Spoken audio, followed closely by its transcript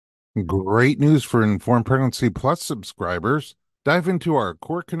Great news for Informed Pregnancy Plus subscribers. Dive into our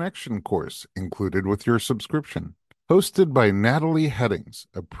Core Connection course included with your subscription. Hosted by Natalie Headings,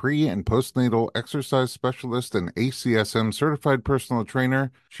 a pre and postnatal exercise specialist and ACSM certified personal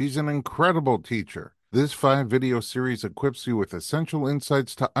trainer, she's an incredible teacher. This 5 video series equips you with essential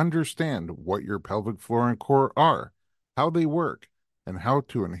insights to understand what your pelvic floor and core are, how they work, and how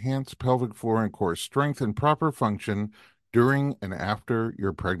to enhance pelvic floor and core strength and proper function during and after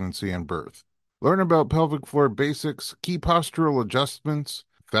your pregnancy and birth. Learn about pelvic floor basics, key postural adjustments,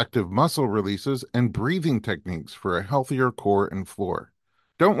 effective muscle releases, and breathing techniques for a healthier core and floor.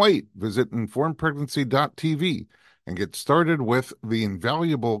 Don't wait. Visit informedpregnancy.tv and get started with the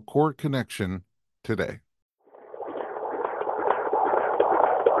invaluable Core Connection today.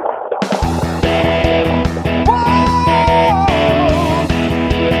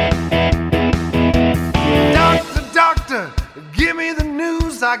 Doctor, give me the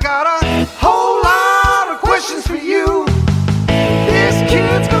news. I got a whole lot of questions for you. This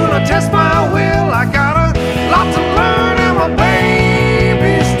kid's gonna test my will. I got a lot to learn and my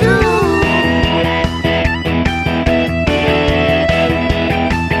baby's due.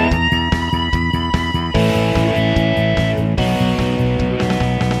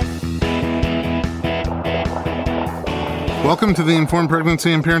 Welcome to the Informed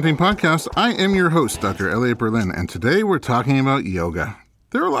Pregnancy and Parenting Podcast. I am your host, Dr. Elliot Berlin, and today we're talking about yoga.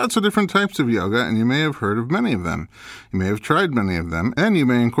 There are lots of different types of yoga, and you may have heard of many of them. You may have tried many of them, and you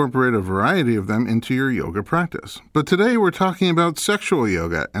may incorporate a variety of them into your yoga practice. But today we're talking about sexual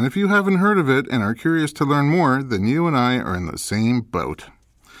yoga, and if you haven't heard of it and are curious to learn more, then you and I are in the same boat.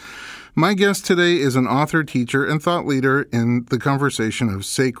 My guest today is an author, teacher, and thought leader in the conversation of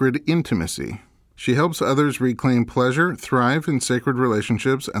sacred intimacy. She helps others reclaim pleasure, thrive in sacred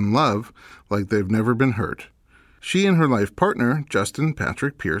relationships, and love like they've never been hurt. She and her life partner, Justin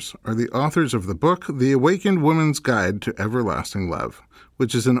Patrick Pierce, are the authors of the book, The Awakened Woman's Guide to Everlasting Love,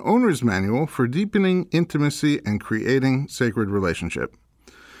 which is an owner's manual for deepening intimacy and creating sacred relationship.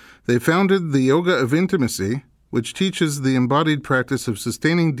 They founded the Yoga of Intimacy, which teaches the embodied practice of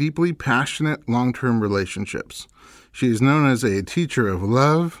sustaining deeply passionate long-term relationships. She is known as a teacher of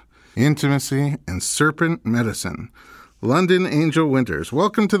love, intimacy, and serpent medicine. London Angel Winters,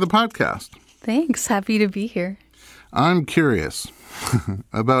 welcome to the podcast. Thanks. Happy to be here. I'm curious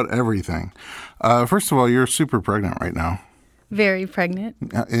about everything. First of all, you're super pregnant right now. Very pregnant.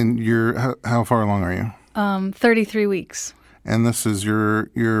 And how far along are you? 33 weeks. And this is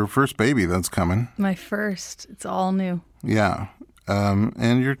your first baby that's coming. My first. It's all new. Yeah.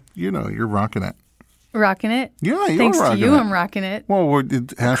 And you're rocking it. Rocking it? Yeah, you're Thanks rocking to you, it. I'm rocking it. Well,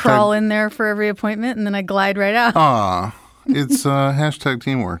 Crawl in there for every appointment, and then I glide right out. It's hashtag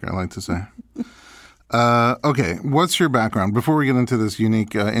teamwork, I like to say. Okay, what's your background? Before we get into this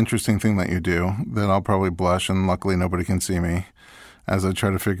unique, interesting thing that you do, that I'll probably blush, and luckily nobody can see me as I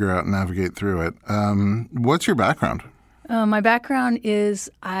try to figure out and navigate through it. What's your background? My background is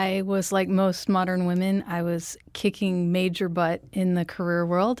I was like most modern women. I was kicking major butt in the career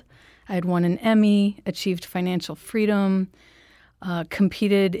world. I had won an Emmy, achieved financial freedom,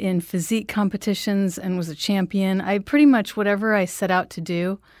 competed in physique competitions and was a champion. I pretty much, whatever I set out to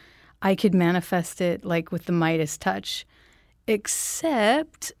do, I could manifest it like with the Midas touch.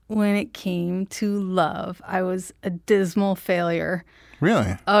 Except when it came to love, I was a dismal failure.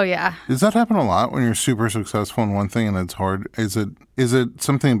 Really? Oh, yeah. Does that happen a lot when you're super successful in one thing and it's hard? Is it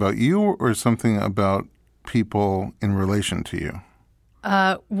something about you or something about people in relation to you?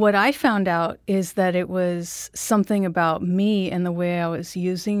 What I found out is that it was something about me and the way I was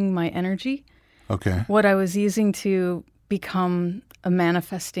using my energy. Okay. What I was using to become a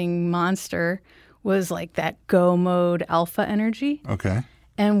manifesting monster was like that go mode alpha energy. Okay.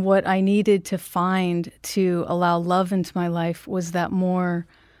 And what I needed to find to allow love into my life was that more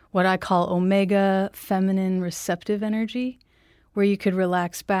what I call omega feminine receptive energy, where you could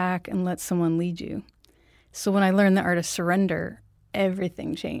relax back and let someone lead you. So when I learned the art of surrender,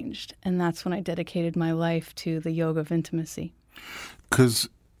 everything changed. And that's when I dedicated my life to the yoga of intimacy. Because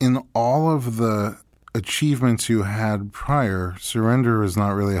in all of the achievements you had prior, surrender is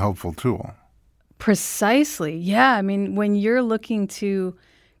not really a helpful tool. Precisely. Yeah. I mean, when you're looking to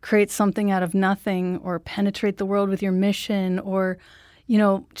create something out of nothing or penetrate the world with your mission or,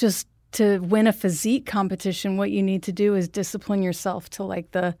 just to win a physique competition, what you need to do is discipline yourself to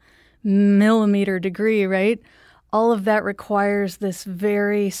like the millimeter degree, right? All of that requires this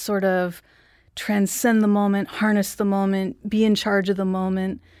very sort of transcend the moment, harness the moment, be in charge of the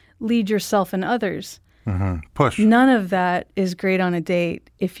moment, lead yourself and others. Push. None of that is great on a date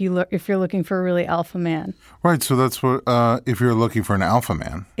if you're looking for a really alpha man. Right. So that's what, if you're looking for an alpha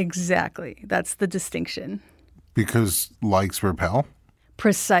man. Exactly. That's the distinction. Because likes repel?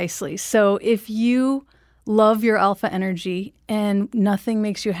 Precisely. So if you love your alpha energy and nothing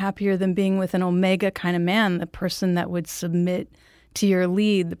makes you happier than being with an omega kind of man, the person that would submit to your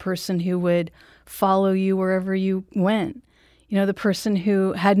lead, the person who would follow you wherever you went, the person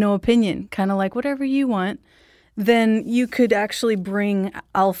who had no opinion, kind of like whatever you want, then you could actually bring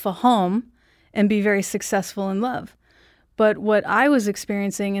alpha home and be very successful in love. But what I was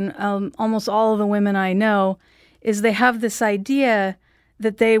experiencing, and almost all of the women I know, is they have this idea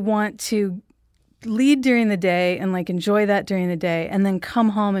that they want to lead during the day and like enjoy that during the day and then come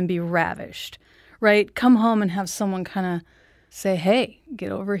home and be ravished, right? Come home and have someone kind of say, hey,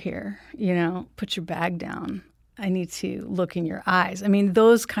 get over here, put your bag down. I need to look in your eyes. I mean,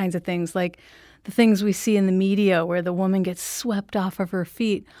 those kinds of things, like the things we see in the media where the woman gets swept off of her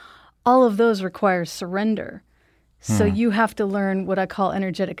feet, all of those require surrender. So you have to learn what I call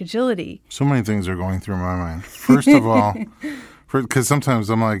energetic agility. So many things are going through my mind. First of all, because sometimes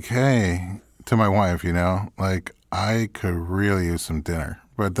I'm like, hey, to my wife, like I could really use some dinner.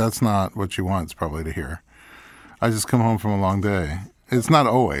 But that's not what she wants probably to hear. I just come home from a long day. It's not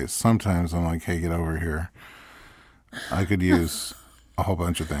always. Sometimes I'm like, hey, get over here. I could use a whole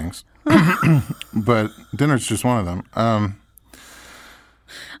bunch of things. But dinner's just one of them.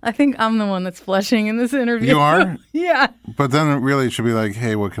 I think I'm the one that's blushing in this interview. You are? Yeah. But then it really should be like,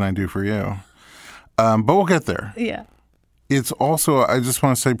 hey, what can I do for you? But we'll get there. Yeah. It's also, I just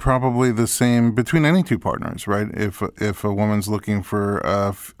want to say, probably the same between any two partners, right? If a woman's looking for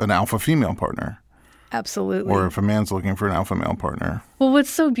an alpha female partner. Absolutely. Or if a man's looking for an alpha male partner. Well, what's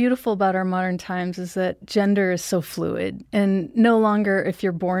so beautiful about our modern times is that gender is so fluid. And no longer, if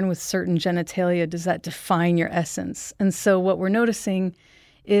you're born with certain genitalia, does that define your essence. And so what we're noticing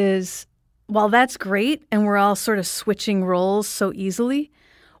is, while that's great and we're all sort of switching roles so easily,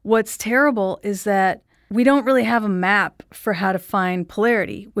 what's terrible is that we don't really have a map for how to find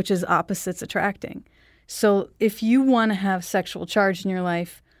polarity, which is opposites attracting. So if you want to have sexual charge in your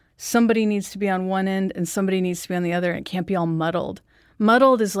life, somebody needs to be on one end and somebody needs to be on the other, and it can't be all muddled.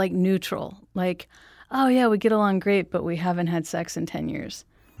 Muddled is like neutral, like, oh yeah, we get along great, but we haven't had sex in 10 years.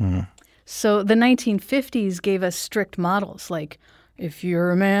 So the 1950s gave us strict models, like if you're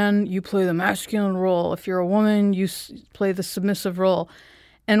a man, you play the masculine role. If you're a woman, you play the submissive role.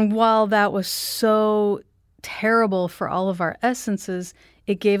 And while that was so terrible for all of our essences,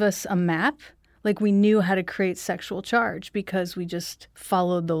 it gave us a map. Like we knew how to create sexual charge because we just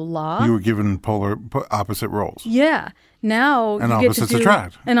followed the law. You were given opposite roles. Yeah. Now and you opposites get to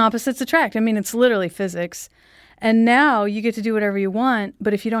attract. And opposites attract. I mean, it's literally physics. And now you get to do whatever you want,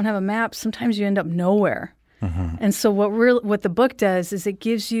 but if you don't have a map, sometimes you end up nowhere. And so what the book does is it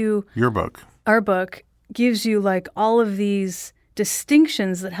gives you... Our book gives you like all of these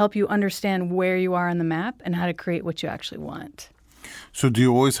distinctions that help you understand where you are on the map and how to create what you actually want. So do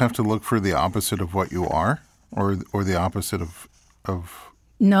you always have to look for the opposite of what you are or the opposite of...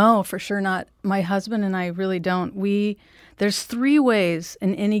 No, for sure not. My husband and I really don't. There's 3 ways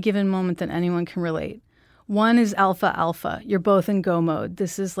in any given moment that anyone can relate. One is alpha-alpha. You're both in go mode.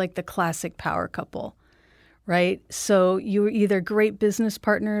 This is like the classic power couple, right? So you're either great business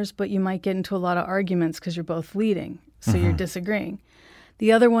partners, but you might get into a lot of arguments because you're both leading. So you're disagreeing.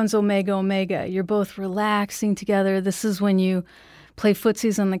 The other one's omega-omega. You're both relaxing together. This is when you play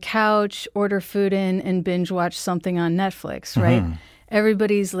footsies on the couch, order food in, and binge watch something on Netflix, right?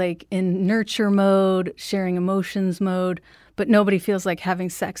 Everybody's like in nurture mode, sharing emotions mode, but nobody feels like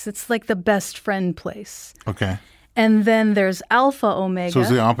having sex. It's like the best friend place. Okay. And then there's alpha-omega. So it's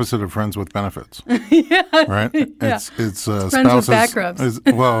the opposite of friends with benefits. Yeah. Right? Yeah. It's friends spouses. with back rubs.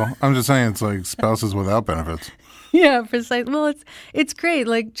 Well, I'm just saying it's like spouses without benefits. Yeah, precisely. Well, it's great.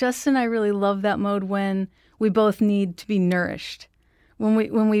 Like Justin and I really love that mode when we both need to be nourished. When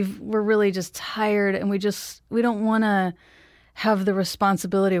we're really just tired and we don't want to have the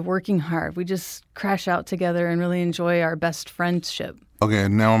responsibility of working hard. We just crash out together and really enjoy our best friendship. Okay,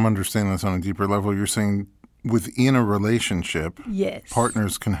 now I'm understanding this on a deeper level. You're saying within a relationship, yes,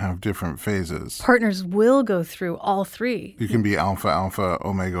 partners can have different phases. Partners will go through all 3. You can be alpha, alpha,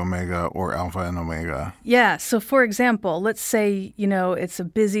 omega, omega, or alpha and omega. Yeah. So for example, let's say, it's a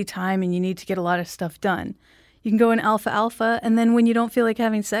busy time and you need to get a lot of stuff done. You can go in alpha, alpha, and then when you don't feel like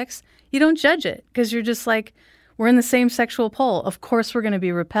having sex, you don't judge it because you're just like, we're in the same sexual pole. Of course we're going to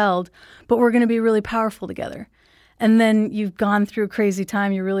be repelled, but we're going to be really powerful together. And then you've gone through a crazy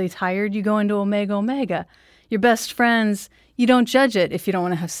time, you're really tired, you go into omega, omega. Your best friends, you don't judge it if you don't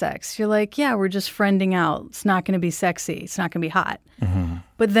want to have sex. You're like, yeah, we're just friending out. It's not going to be sexy. It's not going to be hot.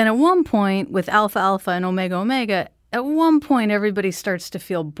 But then at one point with alpha alpha and omega omega, at one point everybody starts to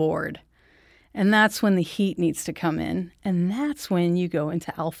feel bored. And that's when the heat needs to come in. And that's when you go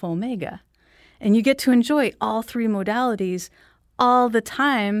into alpha omega. And you get to enjoy all three modalities all the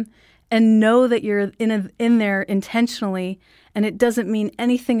time and know that you're in there intentionally, and it doesn't mean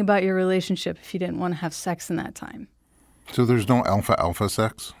anything about your relationship if you didn't want to have sex in that time. So there's no alpha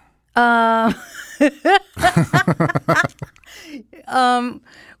sex?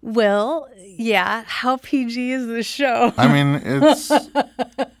 Well, yeah. How PG is this show? I mean, it's...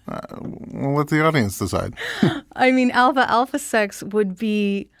 we'll let the audience decide. I mean, alpha sex would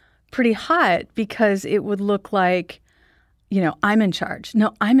be pretty hot because it would look like, I'm in charge.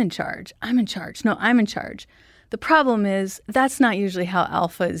 No, I'm in charge. I'm in charge. No, I'm in charge. The problem is that's not usually how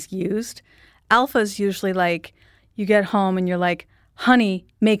alpha is used. Alpha is usually like you get home and you're like, honey,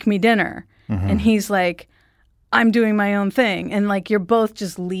 make me dinner. And he's like, I'm doing my own thing. And like you're both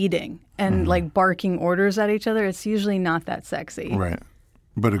just leading and like barking orders at each other. It's usually not that sexy. Right.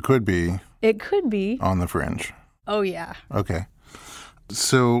 But it could be. It could be. On the fringe. Oh, yeah. Okay.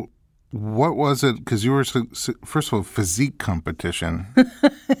 So what was it? Because you were, first of all, physique competition.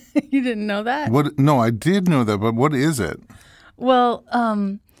 You didn't know that? No, I did know that, but what is it? Well,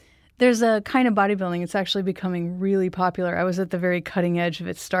 there's a kind of bodybuilding. It's actually becoming really popular. I was at the very cutting edge of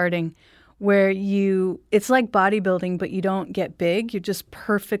it starting, where it's like bodybuilding, but you don't get big. You're just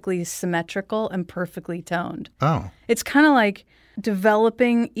perfectly symmetrical and perfectly toned. Oh. It's kind of like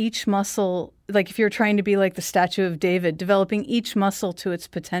developing each muscle, like if you're trying to be like the Statue of David, developing each muscle to its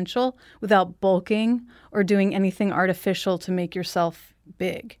potential without bulking or doing anything artificial to make yourself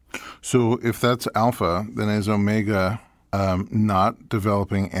big. So if that's alpha, then is omega not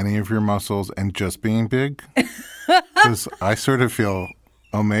developing any of your muscles and just being big? Because I sort of feel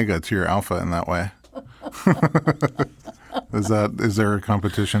omega to your alpha in that way. Is there a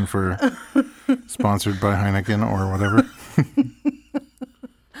competition for sponsored by Heineken or whatever?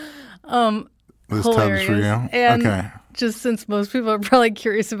 This hilarious. tub's for you? And okay. Just since most people are probably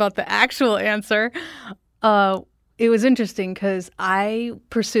curious about the actual answer, it was interesting because I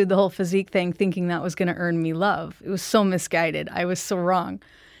pursued the whole physique thing thinking that was going to earn me love. It was so misguided. I was so wrong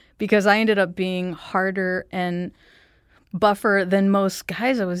because I ended up being harder and buffer than most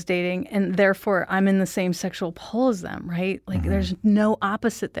guys I was dating, and therefore I'm in the same sexual pole as them, right? Like there's no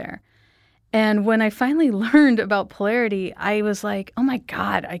opposite there. And when I finally learned about polarity, I was like, oh my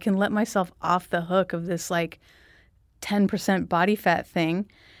God, I can let myself off the hook of this like 10% body fat thing,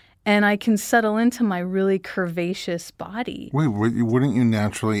 and I can settle into my really curvaceous body. Wait, wouldn't you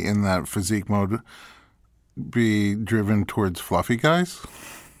naturally in that physique mode be driven towards fluffy guys?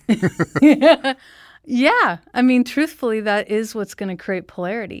 Yeah. I mean, truthfully, that is what's going to create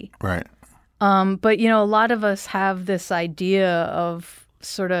polarity. Right. But, a lot of us have this idea of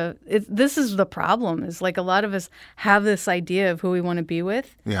sort of, this is the problem, is like a lot of us have this idea of who we want to be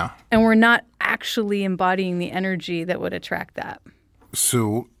with. Yeah. And we're not actually embodying the energy that would attract that.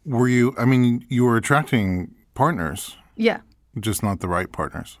 So you were attracting partners. Yeah. Just not the right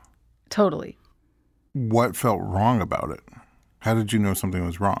partners. Totally. What felt wrong about it? How did you know something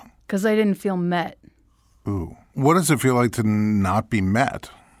was wrong? Because I didn't feel met. Ooh. What does it feel like to not be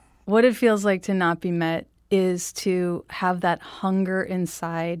met? What it feels like to not be met is to have that hunger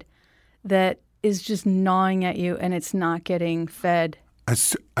inside that is just gnawing at you and it's not getting fed.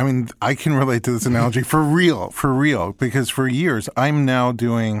 I can relate to this analogy for real, because for years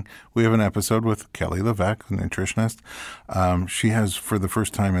we have an episode with Kelly Levesque, a nutritionist. She has, for the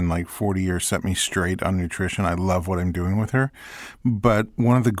first time in like 40 years, set me straight on nutrition. I love what I'm doing with her. But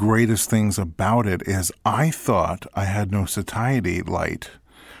one of the greatest things about it is I thought I had no satiety light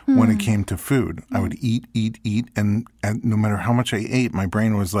when it came to food. I would eat, and no matter how much I ate, my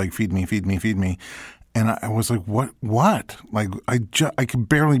brain was like, feed me, feed me, feed me. And I was like, what? Like, I could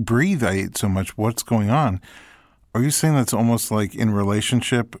barely breathe. I ate so much. What's going on? Are you saying that's almost like in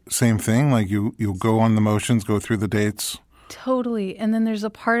relationship, same thing? Like you'll go on the motions, go through the dates? Totally. And then there's a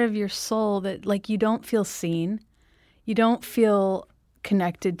part of your soul that like you don't feel seen. You don't feel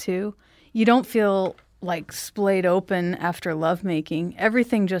connected to. You don't feel like splayed open after lovemaking.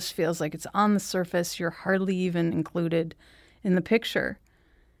 Everything just feels like it's on the surface. You're hardly even included in the picture.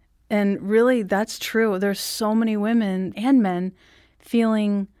 And really, that's true. There's so many women and men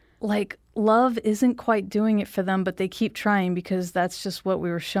feeling like love isn't quite doing it for them, but they keep trying because that's just what we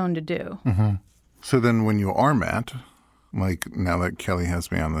were shown to do. Mm-hmm. So then when you are met, like now that Kelly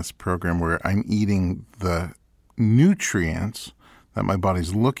has me on this program where I'm eating the nutrients that my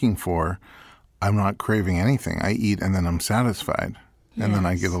body's looking for, I'm not craving anything. I eat and then I'm satisfied. And then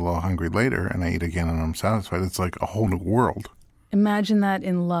I get a Yes. little hungry later and I eat again and I'm satisfied. It's like a whole new world. Imagine that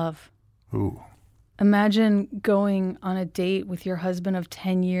in love. Ooh. Imagine going on a date with your husband of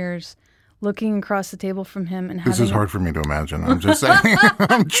 10 years, looking across the table from him and having This is hard for me to imagine. I'm just saying.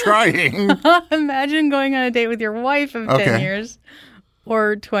 I'm trying. Imagine going on a date with your wife of 10 Okay. years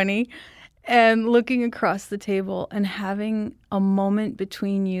or 20 and looking across the table and having a moment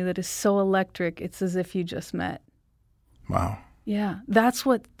between you that is so electric, it's as if you just met. Wow. Yeah, that's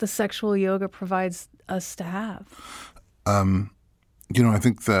what the sexual yoga provides us to have. I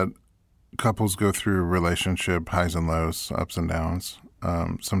think that couples go through relationship highs and lows, ups and downs.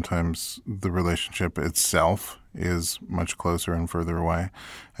 Sometimes the relationship itself is much closer and further away.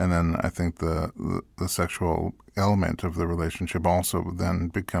 And then I think the sexual element of the relationship also then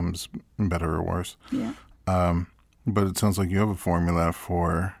becomes better or worse. Yeah. But it sounds like you have a formula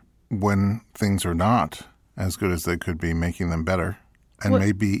for when things are not as good as they could be, making them better, and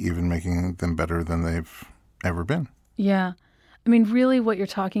maybe even making them better than they've ever been. Yeah. I mean, really what you're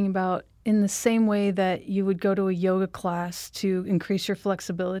talking about, in the same way that you would go to a yoga class to increase your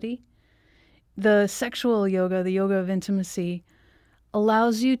flexibility, the sexual yoga, the yoga of intimacy,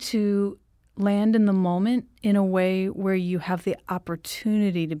 allows you to land in the moment in a way where you have the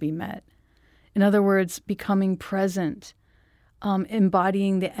opportunity to be met. In other words, becoming present,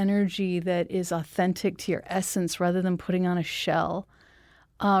 embodying the energy that is authentic to your essence rather than putting on a shell,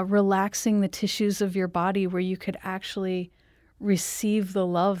 relaxing the tissues of your body where you could actually receive the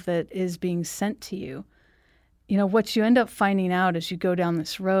love that is being sent to you. You know, what you end up finding out as you go down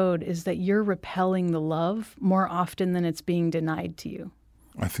this road is that you're repelling the love more often than it's being denied to you.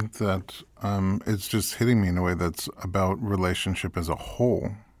 I think that it's just hitting me in a way that's about relationship as a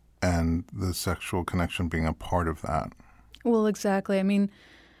whole and the sexual connection being a part of that. Well, exactly. I mean,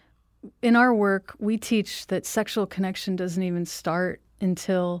 in our work, we teach that sexual connection doesn't even start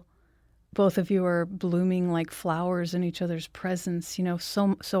until both of you are blooming like flowers in each other's presence. You know,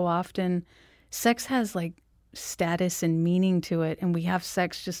 so often sex has like status and meaning to it, and we have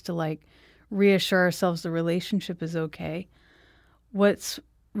sex just to like reassure ourselves the relationship is okay. What's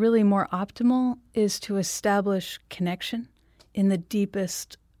really more optimal is to establish connection in the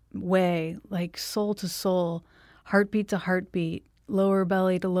deepest way, like soul to soul, heartbeat to heartbeat, lower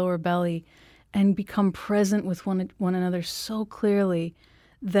belly to lower belly, and become present with one another so clearly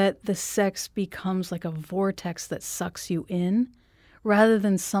that the sex becomes like a vortex that sucks you in rather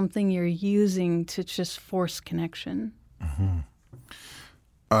than something you're using to just force connection. Mm-hmm.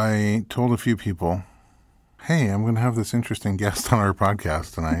 I told a few people, hey, I'm going to have this interesting guest on our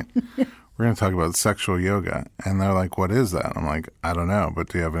podcast tonight. We're going to talk about sexual yoga. And they're like, what is that? I'm like, I don't know, but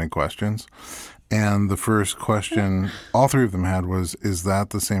do you have any questions? And the first question all three of them had was, is that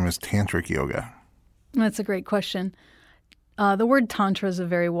the same as tantric yoga? That's a great question. The word tantra is a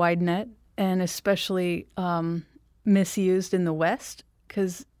very wide net, and especially misused in the West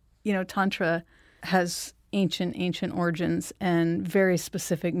because, you know, tantra has ancient origins and very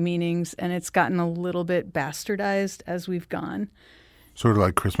specific meanings, and it's gotten a little bit bastardized as we've gone. Sort of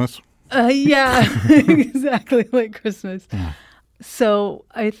like Christmas? Yeah, exactly like Christmas. Yeah. So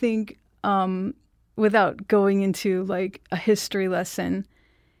I think without going into like a history lesson,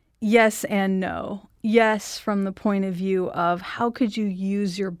 yes and no. Yes, from the point of view of how could you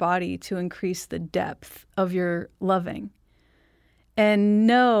use your body to increase the depth of your loving? And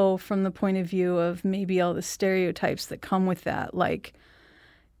no, from the point of view of maybe all the stereotypes that come with that, like,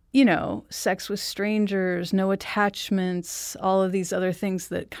 you know, sex with strangers, no attachments, all of these other things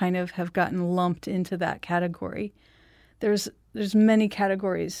that kind of have gotten lumped into that category. There's many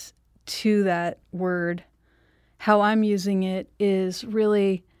categories to that word. How I'm using it is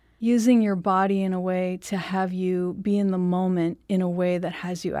really using your body in a way to have you be in the moment in a way that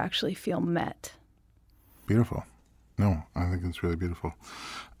has you actually feel met. Beautiful. No, I think it's really beautiful.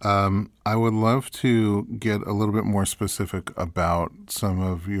 I would love to get a little bit more specific about some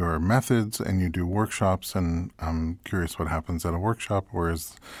of your methods, and you do workshops, and I'm curious what happens at a workshop,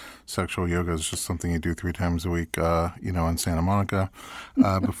 whereas sexual yoga is just something you do 3 times a week, in Santa Monica.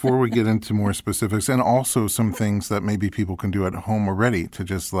 Before we get into more specifics, and also some things that maybe people can do at home already to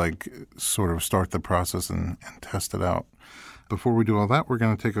just like sort of start the process and test it out. Before we do all that, we're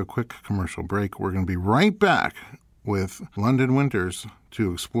going to take a quick commercial break. We're going to be right back with London Winters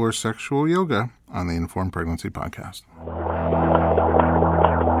to explore sexual yoga on the Informed Pregnancy Podcast.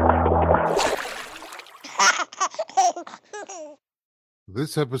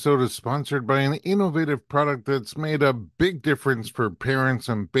 This episode is sponsored by an innovative product that's made a big difference for parents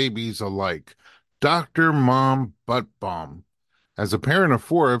and babies alike, Dr. Mom Butt Balm. As a parent of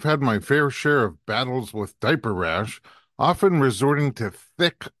 4, I've had my fair share of battles with diaper rash, often resorting to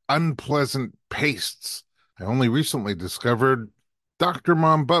thick, unpleasant pastes. I only recently discovered Dr.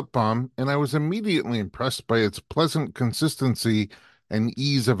 Mom Butt Balm, and I was immediately impressed by its pleasant consistency and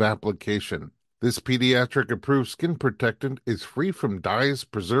ease of application. This pediatric-approved skin protectant is free from dyes,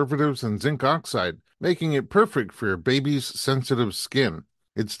 preservatives, and zinc oxide, making it perfect for your baby's sensitive skin.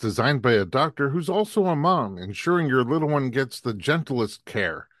 It's designed by a doctor who's also a mom, ensuring your little one gets the gentlest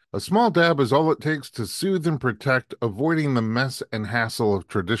care. A small dab is all it takes to soothe and protect, avoiding the mess and hassle of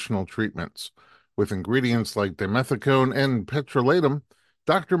traditional treatments. With ingredients like dimethicone and petrolatum,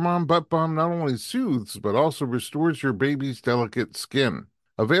 Dr. Mom Butt Balm not only soothes, but also restores your baby's delicate skin.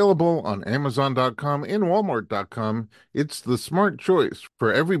 Available on Amazon.com and Walmart.com, it's the smart choice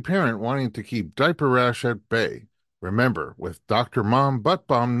for every parent wanting to keep diaper rash at bay. Remember, with Dr. Mom Butt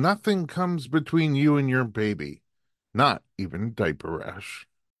Balm, nothing comes between you and your baby, not even diaper rash.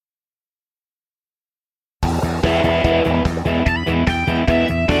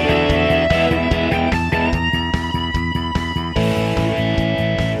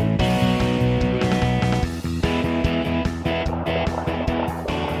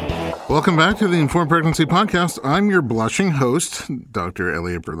 Welcome back to the Informed Pregnancy Podcast. I'm your blushing host, Dr.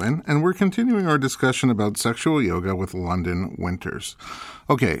 Elliot Berlin, and we're continuing our discussion about sexual yoga with London Winters.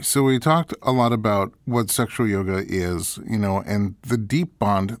 Okay, so we talked a lot about what sexual yoga is, and the deep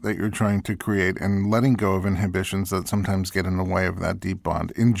bond that you're trying to create and letting go of inhibitions that sometimes get in the way of that deep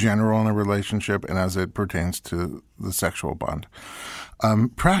bond in general in a relationship and as it pertains to the sexual bond.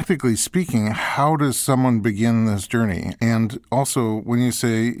 Practically speaking, how does someone begin this journey? And also, when you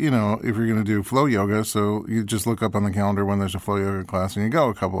say, if you're going to do flow yoga, so you just look up on the calendar when there's a flow yoga class and you go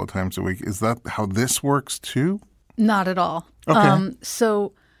a couple of times a week. Is that how this works too? Not at all. Okay.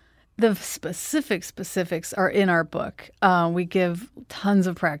 So the specifics are in our book. We give tons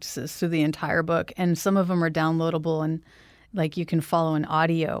of practices through the entire book, and some of them are downloadable and you can follow in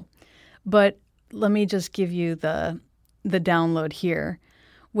audio. But let me just give you the download here,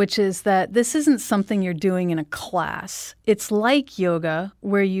 which is that this isn't something you're doing in a class. It's like yoga,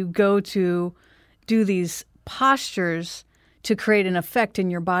 where you go to do these postures to create an effect in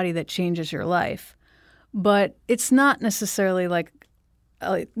your body that changes your life. But it's not necessarily like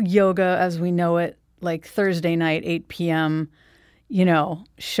yoga as we know it, like Thursday night, 8 p.m.,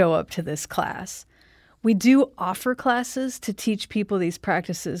 show up to this class. We do offer classes to teach people these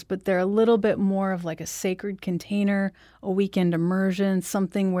practices, but they're a little bit more of like a sacred container, a weekend immersion,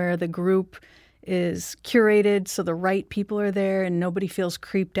 something where the group is curated so the right people are there and nobody feels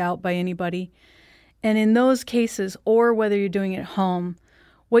creeped out by anybody. And in those cases, or whether you're doing it at home,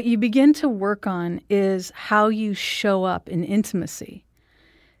 what you begin to work on is how you show up in intimacy.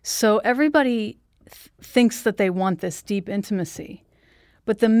 So everybody thinks that they want this deep intimacy.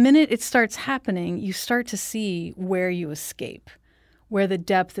 But the minute it starts happening, you start to see where you escape, where the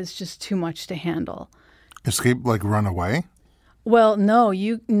depth is just too much to handle. Escape, like run away? Well, no.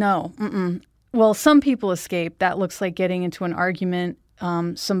 Well, some people escape. That looks like getting into an argument,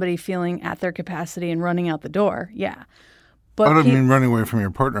 somebody feeling at their capacity and running out the door. Yeah. But I don't mean running away from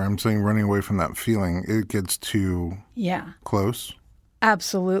your partner. I'm saying running away from that feeling. It gets too close.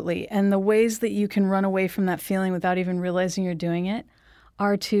 Absolutely. And the ways that you can run away from that feeling without even realizing you're doing it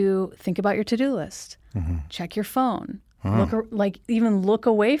are to think about your to-do list, check your phone, look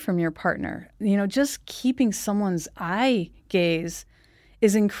away from your partner. Just keeping someone's eye gaze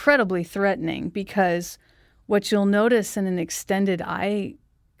is incredibly threatening, because what you'll notice in an extended eye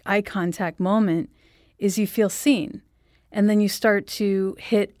contact moment is you feel seen. And then you start to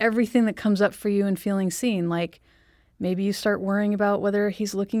hit everything that comes up for you in feeling seen, like maybe you start worrying about whether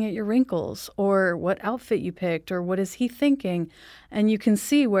he's looking at your wrinkles or what outfit you picked or what is he thinking. And you can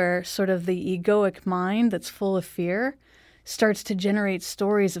see where sort of the egoic mind that's full of fear starts to generate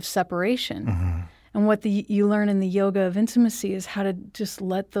stories of separation. Mm-hmm. And what you learn in the yoga of intimacy is how to just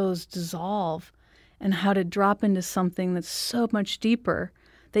let those dissolve and how to drop into something that's so much deeper,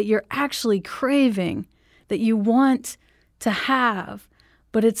 that you're actually craving, that you want to have,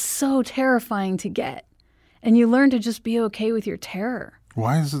 but it's so terrifying to get. And you learn to just be okay with your terror.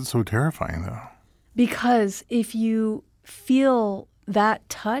 Why is it so terrifying, though? Because if you feel that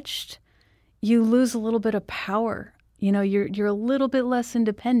touched, you lose a little bit of power. You're a little bit less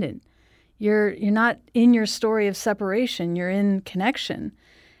independent. You're not in your story of separation. You're in connection.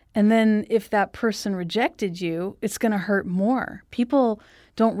 And then if that person rejected you, it's going to hurt more. People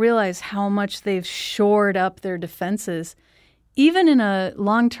don't realize how much they've shored up their defenses, even in a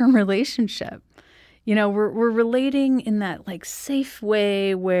long-term relationship. We're relating in that safe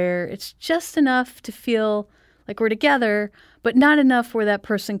way where it's just enough to feel like we're together, but not enough where that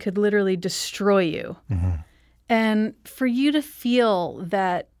person could literally destroy you. And for you to feel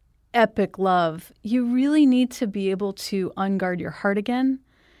that epic love, you really need to be able to unguard your heart again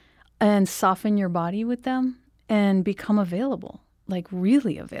and soften your body with them and become available, like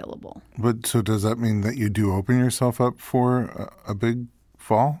really available. But so does that mean that you do open yourself up for a big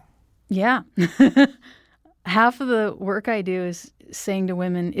fall? Yeah. Half of the work I do is saying to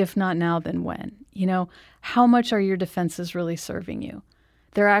women, if not now, then when? You know, how much are your defenses really serving you?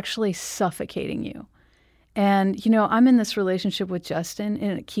 They're actually suffocating you. And, you know, I'm in this relationship with Justin,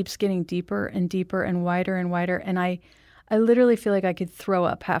 and it keeps getting deeper and deeper and wider and wider. And I literally feel like I could throw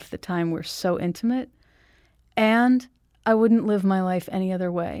up half the time. We're so intimate. And I wouldn't live my life any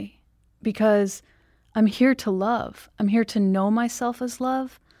other way because I'm here to love. I'm here to know myself as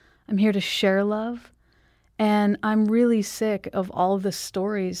love. I'm here to share love. And I'm really sick of all of the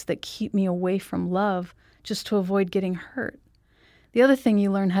stories that keep me away from love just to avoid getting hurt. The other thing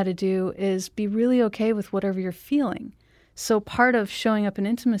you learn how to do is be really okay with whatever you're feeling. So part of showing up in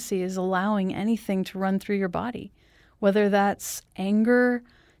intimacy is allowing anything to run through your body, whether that's anger,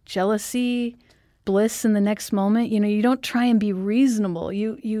 jealousy, bliss in the next moment. You know, you don't try and be reasonable.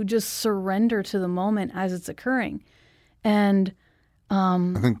 You just surrender to the moment as it's occurring. And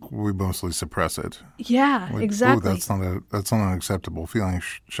I think we mostly suppress it. yeah, Like, exactly. "Ooh, that's not an acceptable feeling.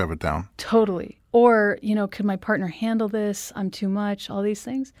 Shove it down." Totally. Or, you know, could my partner handle this? I'm too much, all these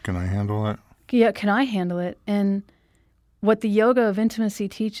things. Can I handle it? Yeah, can I handle it? And what the yoga of intimacy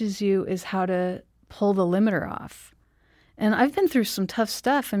teaches you is how to pull the limiter off. And I've been through some tough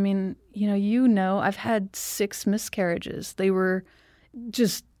stuff. I mean, you know, I've had 6 miscarriages. They were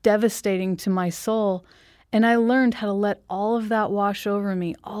just devastating to my soul. And I learned how to let all of that wash over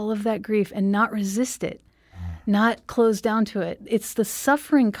me, all of that grief, and not resist it, not close down to it. It's the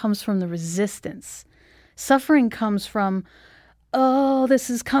suffering comes from the resistance. Suffering comes from, oh, this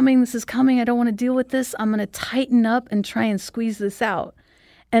is coming, I don't want to deal with this. I'm going to tighten up and try and squeeze this out.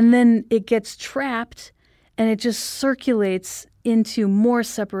 And then it gets trapped and it just circulates into more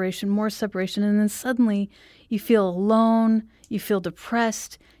separation. And then suddenly you feel alone, you feel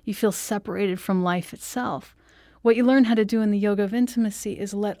depressed, you feel separated from life itself. What you learn how to do in the yoga of intimacy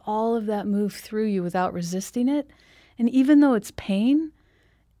is let all of that move through you without resisting it. And even though it's pain,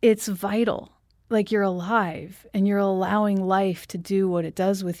 it's vital. Like you're alive and you're allowing life to do what it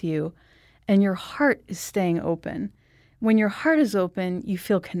does with you. And your heart is staying open. When your heart is open, you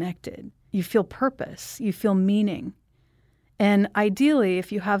feel connected. You feel purpose. You feel meaning. And ideally,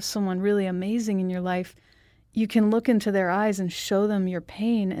 if you have someone really amazing in your life, you can look into their eyes and show them your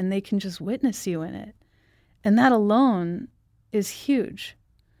pain and they can just witness you in it. And that alone is huge.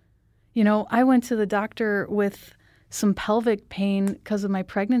 You know, I went to the doctor with some pelvic pain because of my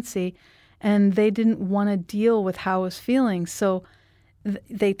pregnancy, and they didn't want to deal with how I was feeling. So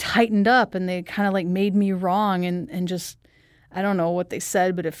they tightened up and they kind of like made me wrong and just, I don't know what they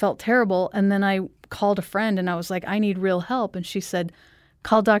said, but it felt terrible. And then I called a friend and I was like, I need real help. And she said,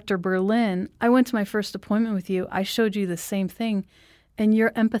 call Dr. Berlin. I went to my first appointment with you. I showed you the same thing. And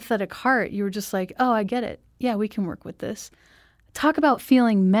your empathetic heart, you were just like, oh, I get it. Yeah, we can work with this. Talk about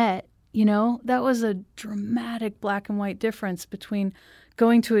feeling met, you know? That was a dramatic black and white difference between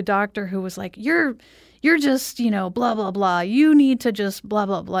going to a doctor who was like, you're just, you know, blah, blah, blah. You need to just blah,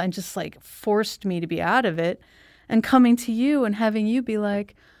 blah, blah, and just like forced me to be out of it. And coming to you and having you be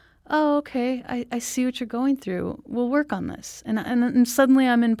like, oh, okay, I see what you're going through. We'll work on this. And suddenly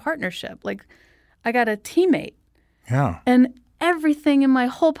I'm in partnership. Like I got a teammate. Yeah. And everything in my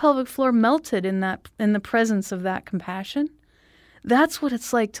whole pelvic floor melted in the presence of that compassion. That's what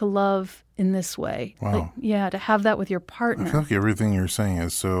it's like to love in this way. Wow. Like, yeah, to have that with your partner. I feel like everything you're saying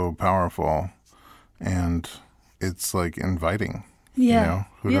is so powerful and it's like inviting. Yeah.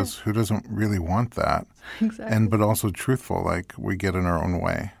 You know, who doesn't really want that? Exactly. But also truthful, like we get in our own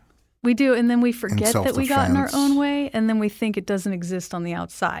way. We do, and then we forget that we got in our self-defense. own way, and then we think it doesn't exist on the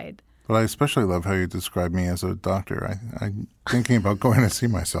outside. But I especially love how you describe me as a doctor. I'm thinking about going to see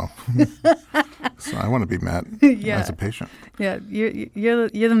myself. So I want to be met as a patient. Yeah, you're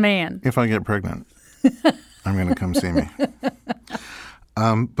the man. If I get pregnant, I'm going to come see me.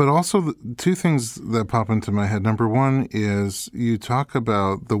 But also the 2 things that pop into my head. Number one is you talk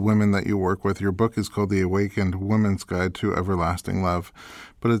about the women that you work with. Your book is called The Awakened Women's Guide to Everlasting Love.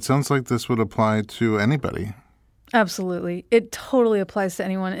 But it sounds like this would apply to anybody. Absolutely. It totally applies to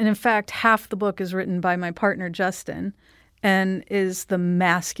anyone. And in fact, half the book is written by my partner, Justin, and is the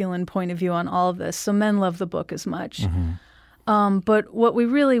masculine point of view on all of this. So men love the book as much. Mm-hmm. But what we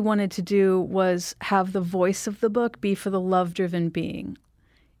really wanted to do was have the voice of the book be for the love-driven being.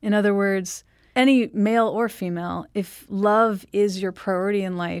 In other words, any male or female, if love is your priority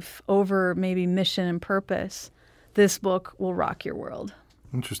in life over maybe mission and purpose, this book will rock your world.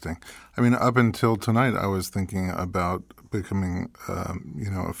 Interesting. I mean, up until tonight, I was thinking about becoming,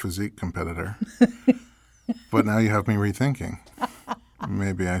 a physique competitor. But now you have me rethinking.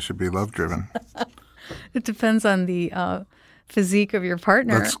 Maybe I should be love-driven. It depends on the physique of your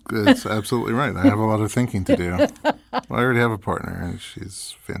partner. That's absolutely right. I have a lot of thinking to do. Well, I already have a partner, and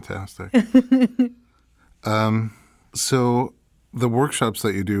she's fantastic. So the workshops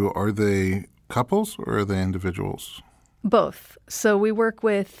that you do, are they couples or are they individuals? Both. So we work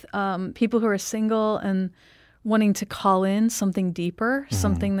with people who are single and wanting to call in something deeper,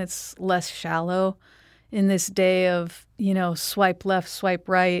 something that's less shallow. In this day of, swipe left, swipe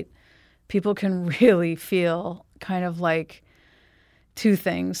right, people can really feel kind of like two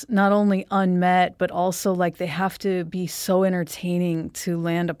things, not only unmet, but also like they have to be so entertaining to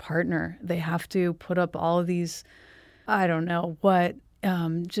land a partner. They have to put up all of these, I don't know what,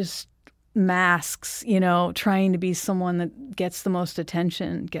 just masks, trying to be someone that gets the most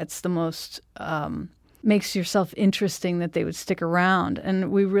attention, gets the most, makes yourself interesting that they would stick around.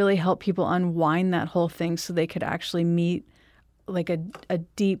 And we really help people unwind that whole thing so they could actually meet like a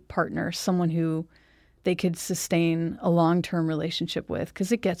deep partner, someone who they could sustain a long-term relationship with,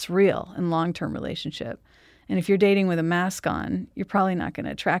 because it gets real in long-term relationship. And if you're dating with a mask on, you're probably not going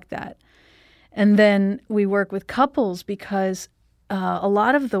to attract that. And then we work with couples because a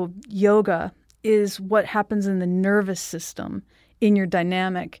lot of the yoga is what happens in the nervous system in your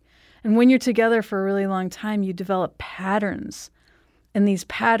dynamic. And when you're together for a really long time, you develop patterns. And these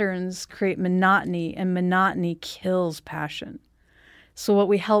patterns create monotony, and monotony kills passion. So what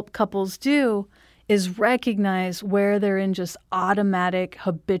we help couples do is recognize where they're in just automatic,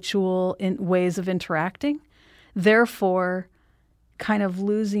 habitual ways of interacting, therefore kind of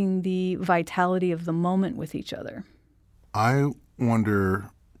losing the vitality of the moment with each other. I wonder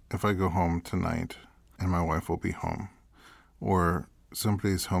if I go home tonight and my wife will be home, or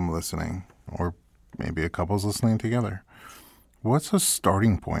somebody's home listening, or maybe a couple's listening together. What's a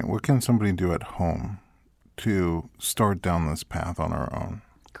starting point? What can somebody do at home to start down this path on our own?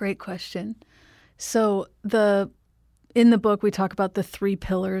 Great question. So in the book, we talk about the 3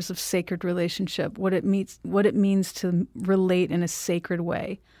 pillars of sacred relationship, what it means to relate in a sacred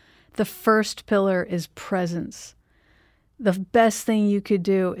way. The first pillar is presence. The best thing you could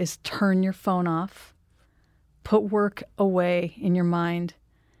do is turn your phone off, put work away in your mind,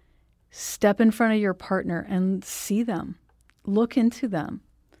 step in front of your partner and see them, look into them.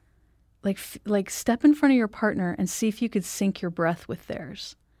 Like step in front of your partner and see if you could sync your breath with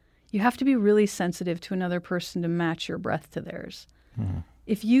theirs. You have to be really sensitive to another person to match your breath to theirs. Mm-hmm.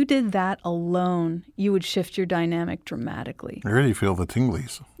 If you did that alone, you would shift your dynamic dramatically. I already feel the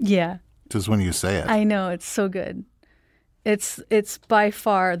tinglies. Yeah. Just when you say it. I know, it's so good. It's by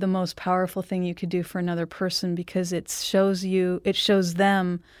far the most powerful thing you could do for another person, because it shows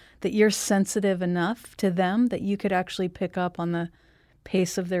them that you're sensitive enough to them that you could actually pick up on the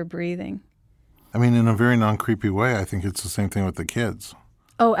pace of their breathing. I mean, in a very non-creepy way, I think it's the same thing with the kids.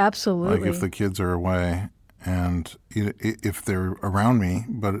 Oh, absolutely. Like if the kids are away and if they're around me,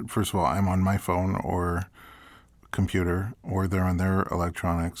 but first of all, I'm on my phone or computer or they're on their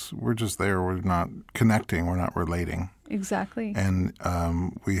electronics, we're just there. We're not connecting. We're not relating. Exactly. And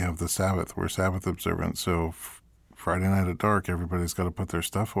we have the Sabbath. We're Sabbath observant. So Friday night at dark, everybody's got to put their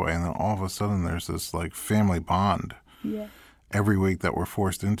stuff away. And then all of a sudden there's this like family bond every week that we're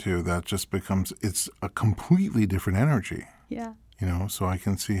forced into that just becomes, it's a completely different energy. Yeah. So I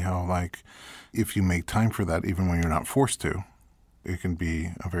can see how, like, if you make time for that, even when you're not forced to, it can be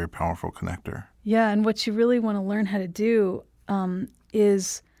a very powerful connector. Yeah, and what you really want to learn how to do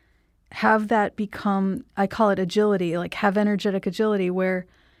is have that become, I call it agility, like have energetic agility, where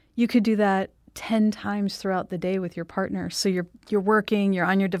you could do that 10 times throughout the day with your partner. So you're working, you're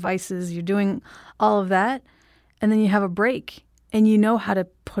on your devices, you're doing all of that, and then you have a break, and you know how to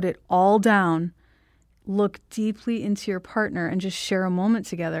put it all down, look deeply into your partner and just share a moment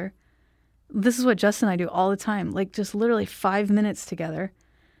together. This is what Justin and I do all the time, like just literally 5 minutes together.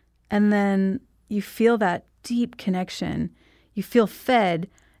 And then you feel that deep connection. You feel fed,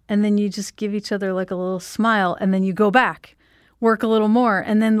 and then you just give each other like a little smile, and then you go back, work a little more,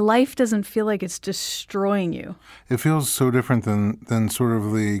 and then life doesn't feel like it's destroying you. It feels so different than sort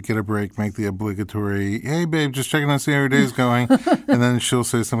of the get a break, make the obligatory, hey, babe, just checking on see how your day's going. And then she'll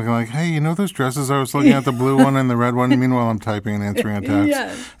say something like, hey, those dresses? I was looking at the blue one and the red one. Meanwhile, I'm typing and answering a text.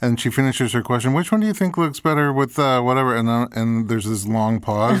 Yes. And she finishes her question, which one do you think looks better with whatever? And there's this long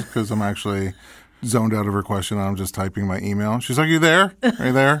pause because I'm actually zoned out of her question. I'm just typing my email. She's like, you there? Are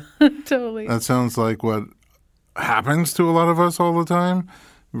you there? Totally. That sounds like what happens to a lot of us all the time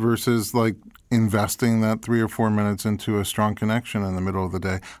versus like investing that 3 or 4 minutes into a strong connection in the middle of the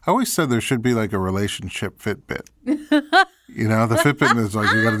day. I always said there should be like a relationship Fitbit. You know, the Fitbit is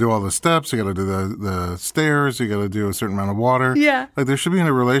like you got to do all the steps, you got to do the stairs, you got to do a certain amount of water. Yeah. Like there should be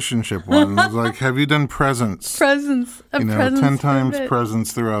a relationship one. It's like, have you done presence? Presence. You know, 10 times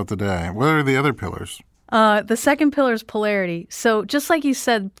presence throughout the day. What are the other pillars? The second pillar is polarity. So just like you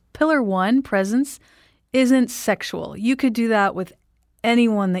said, pillar 1, presence, isn't sexual. You could do that with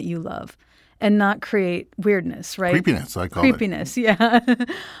anyone that you love and not create weirdness, right? Creepiness, I call Creepiness, yeah.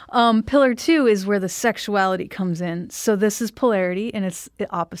 Pillar 2 is where the sexuality comes in. So this is polarity and it's the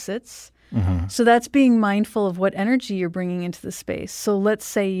opposites. Mm-hmm. So that's being mindful of what energy you're bringing into the space. So let's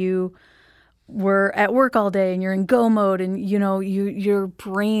say you were at work all day and you're in go mode and, you know, your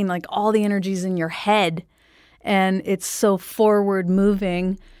brain, like all the energy's in your head and it's so forward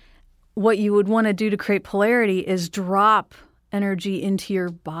moving. What you would want to do to create polarity is drop energy into your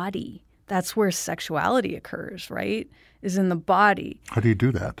body. That's where sexuality occurs, right? Is in the body. How do you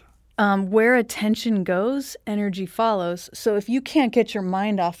do that? Where attention goes, energy follows. So if you can't get your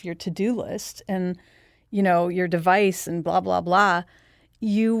mind off your to-do list and, you know, your device and blah, blah, blah,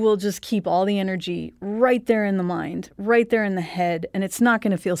 you will just keep all the energy right there in the mind, right there in the head, and it's not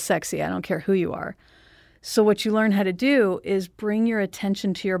going to feel sexy. I don't care who you are. So what you learn how to do is bring your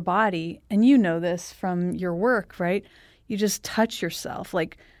attention to your body, and you know this from your work, right? You just touch yourself,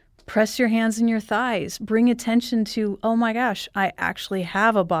 like press your hands in your thighs, bring attention to, oh my gosh, I actually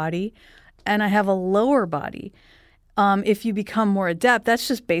have a body and I have a lower body. If you become more adept, that's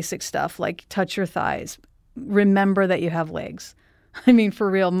just basic stuff like touch your thighs. Remember that you have legs. I mean, for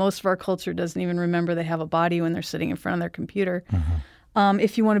real, most of our culture doesn't even remember they have a body when they're sitting in front of their computer. Mm-hmm.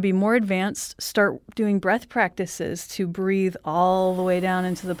 If you want to be more advanced, start doing breath practices to breathe all the way down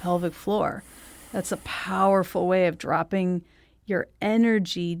into the pelvic floor. That's a powerful way of dropping your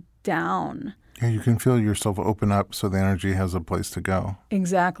energy down. Yeah, you can feel yourself open up so the energy has a place to go.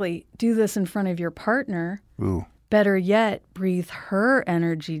 Exactly. Do this in front of your partner. Ooh. Better yet, breathe her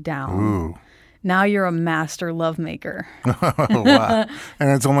energy down. Ooh. Now you're a master lovemaker. Oh, wow. And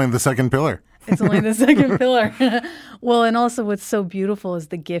it's only the second pillar. It's only the second pillar. Well, and also what's so beautiful is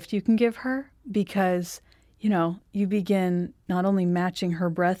the gift you can give her because, you know, you begin not only matching her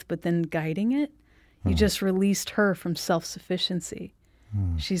breath, but then guiding it. You just released her from self-sufficiency.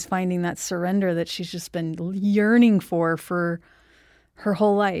 She's finding that surrender that she's just been yearning for her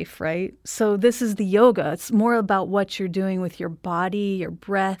whole life, right? So this is the yoga. It's more about what you're doing with your body, your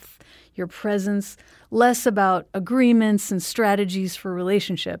breath, your presence, less about agreements and strategies for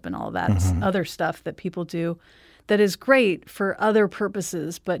relationship and all that other stuff that people do that is great for other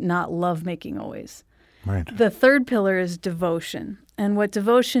purposes, but not lovemaking always. Right. The third pillar is devotion. And what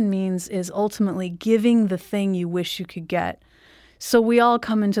devotion means is ultimately giving the thing you wish you could get. So we all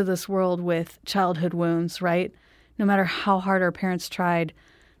come into this world with childhood wounds, right? No matter how hard our parents tried,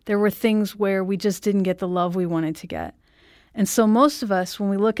 there were things where we just didn't get the love we wanted to get. And so most of us,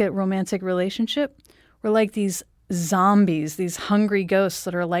 when we look at romantic relationship, we're like these zombies, these hungry ghosts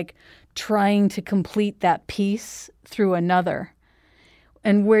that are like trying to complete that piece through another.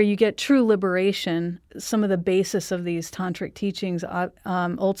 And where you get true liberation, some of the basis of these tantric teachings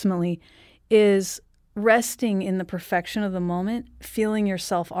ultimately is resting in the perfection of the moment, feeling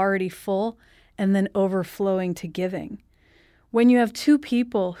yourself already full, and then overflowing to giving. When you have two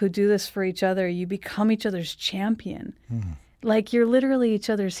people who do this for each other, you become each other's champion. Like you're literally each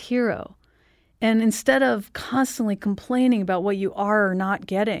other's hero. And instead of constantly complaining about what you are or not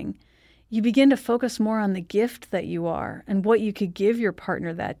getting, you begin to focus more on the gift that you are and what you could give your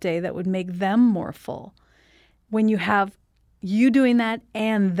partner that day that would make them more full. When you have you doing that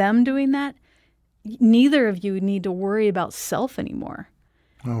and them doing that, neither of you need to worry about self anymore.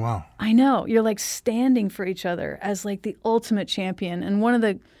 Oh, wow. I know. You're like standing for each other as like the ultimate champion. And one of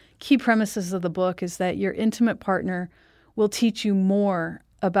the key premises of the book is that your intimate partner will teach you more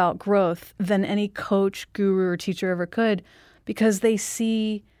about growth than any coach, guru, or teacher ever could because they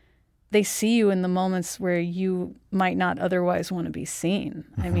see you in the moments where you might not otherwise want to be seen.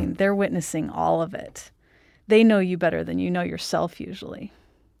 I mean, they're witnessing all of it. They know you better than you know yourself usually.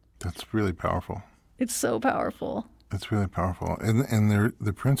 That's really powerful. It's so powerful. It's really powerful. And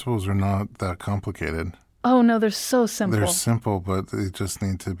the principles are not that complicated. Oh, no, they're so simple. They're simple, but they just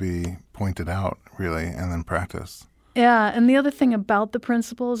need to be pointed out, really, and then practiced. Yeah, and the other thing about the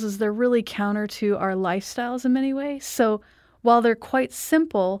principles is they're really counter to our lifestyles in many ways. So while they're quite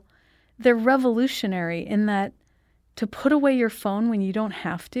simple, they're revolutionary in that to put away your phone when you don't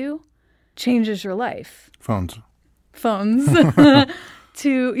have to, changes your life. Phones.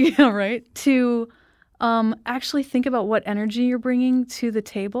 To actually think about what energy you're bringing to the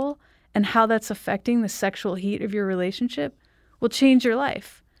table and how that's affecting the sexual heat of your relationship will change your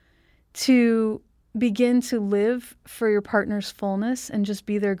life. To begin to live for your partner's fullness and just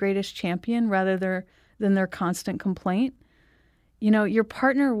be their greatest champion rather than their constant complaint. Your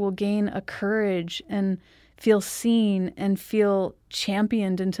partner will gain a courage and feel seen and feel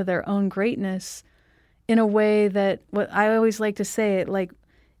championed into their own greatness in a way that, what I always like to say, it like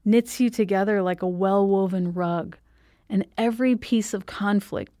knits you together like a well-woven rug. And every piece of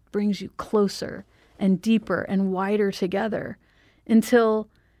conflict brings you closer and deeper and wider together until,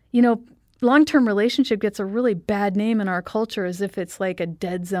 long-term relationship gets a really bad name in our culture as if it's like a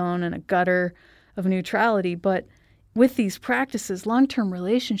dead zone and a gutter of neutrality. But with these practices, long-term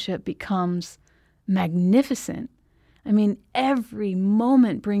relationship becomes magnificent. I mean, every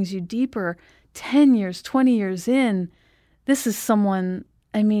moment brings you deeper. 10 years, 20 years in, this is someone,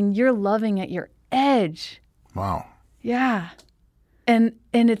 you're loving at your edge. Wow. Yeah. And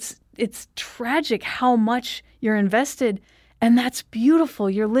it's tragic how much you're invested. And that's beautiful.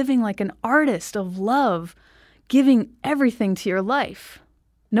 You're living like an artist of love, giving everything to your life.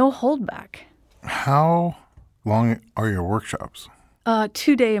 No holdback. How long are your workshops?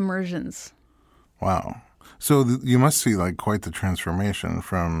 2-day immersions. Wow. So you must see like quite the transformation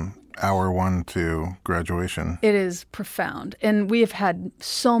from hour one to graduation. It is profound. And we have had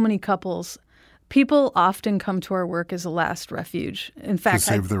so many couples. People often come to our work as a last refuge. In fact, to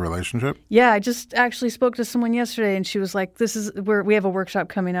save the relationship? Yeah, I just actually spoke to someone yesterday, and she was like, "This is where we have a workshop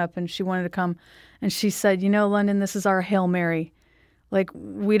coming up," and she wanted to come, and she said, "London, this is our Hail Mary. Like,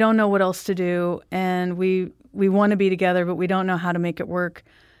 we don't know what else to do, and we want to be together, but we don't know how to make it work.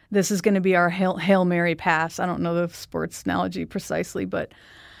 This is going to be our Hail Mary pass." I don't know the sports analogy precisely, but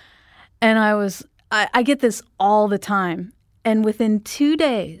and I get this all the time. And within 2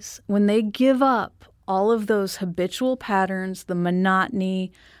 days, when they give up all of those habitual patterns, the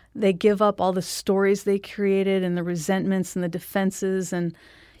monotony, they give up all the stories they created and the resentments and the defenses and,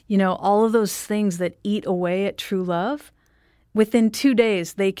 all of those things that eat away at true love, within 2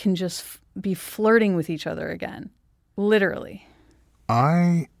 days, they can just be flirting with each other again, literally.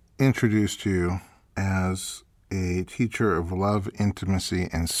 I introduced you as a teacher of love, intimacy,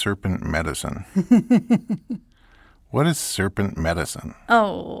 and serpent medicine. What is serpent medicine?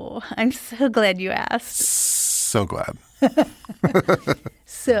 Oh, I'm so glad you asked. So glad.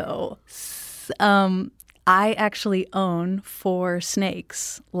 So, I actually own 4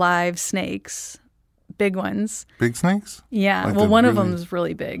 snakes, live snakes, big ones. Big snakes? Yeah. Like well, one of them is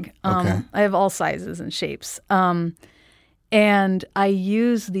really big. Okay. I have all sizes and shapes. And I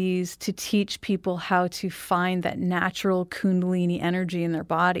use these to teach people how to find that natural Kundalini energy in their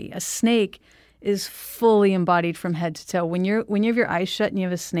body. A snake is fully embodied from head to toe. When you have your eyes shut and you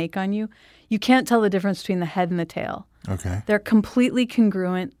have a snake on you, you can't tell the difference between the head and the tail. Okay. They're completely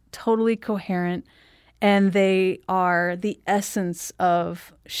congruent, totally coherent, and they are the essence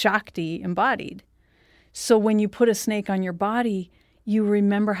of Shakti embodied. So when you put a snake on your body, you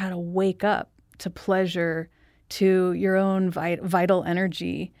remember how to wake up to pleasure, to your own vital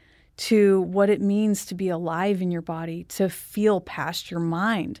energy, to what it means to be alive in your body, to feel past your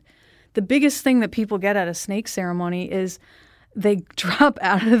mind. The biggest thing that people get at a snake ceremony is they drop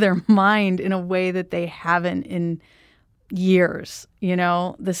out of their mind in a way that they haven't in years.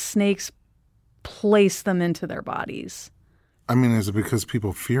 The snakes place them into their bodies. Is it because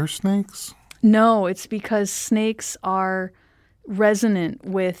people fear snakes? No, it's because snakes are resonant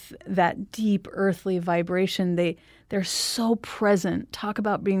with that deep earthly vibration. They're so present. Talk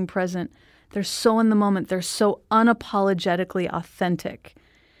about being present. They're so in the moment. They're so unapologetically authentic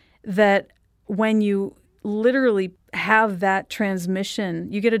that when you literally have that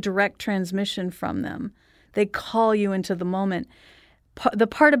transmission, you get a direct transmission from them. They call you into the moment. The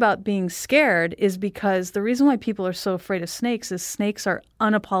part about being scared is because the reason why people are so afraid of snakes is snakes are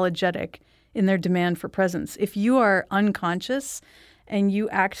unapologetic in their demand for presence. If you are unconscious and you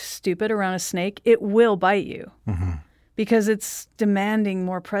act stupid around a snake, it will bite you because it's demanding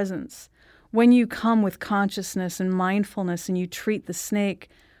more presence. When you come with consciousness and mindfulness and you treat the snake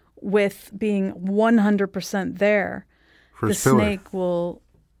with being 100% there, the snake will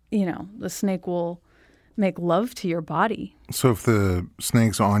make love to your body. So if the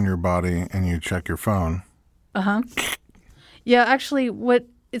snake's on your body and you check your phone. Yeah, actually,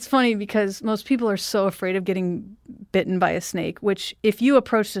 it's funny because most people are so afraid of getting bitten by a snake, which if you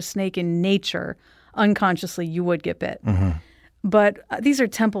approached a snake in nature, unconsciously, you would get bit. But these are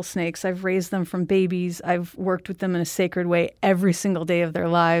temple snakes. I've raised them from babies. I've worked with them in a sacred way every single day of their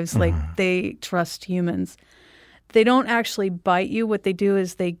lives. Like, they trust humans. They don't actually bite you. What they do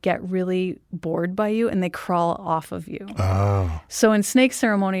is they get really bored by you and they crawl off of you. Oh. So in snake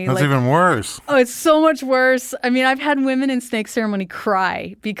ceremony... That's even worse. Oh, it's so much worse. I mean, I've had women in snake ceremony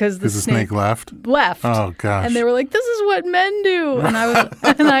cry because the snake left? Left. Oh, gosh. And they were like, this is what men do. And I was,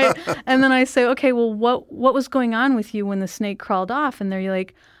 and then I say, okay, well, what was going on with you when the snake crawled off? And they're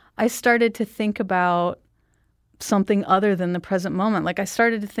like, I started to think about something other than the present moment. Like, I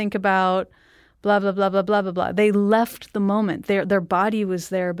started to think about blah, blah, blah, blah, blah, blah, blah. They left the moment. Their body was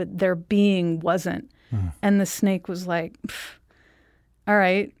there, but their being wasn't. And the snake was like, all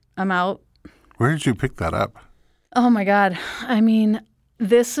right, I'm out. Where did you pick that up? Oh, my God. I mean,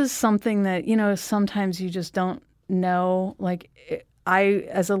 this is something that, sometimes you just don't know. Like,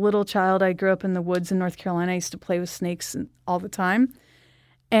 as a little child, I grew up in the woods in North Carolina. I used to play with snakes all the time.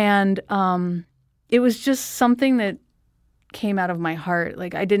 And it was just something that came out of my heart.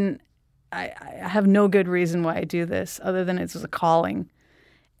 Like, I have no good reason why I do this other than it was a calling.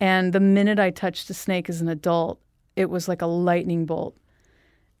 And the minute I touched a snake as an adult, it was like a lightning bolt.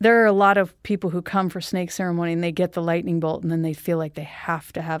 There are a lot of people who come for snake ceremony and they get the lightning bolt and then they feel like they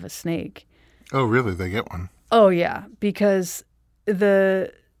have to have a snake. Oh, really? They get one? Oh, yeah, because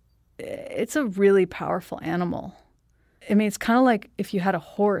it's a really powerful animal. I mean, it's kind of like if you had a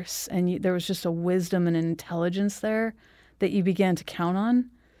horse and there was just a wisdom and an intelligence there that you began to count on.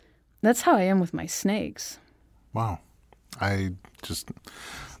 That's how I am with my snakes. Wow.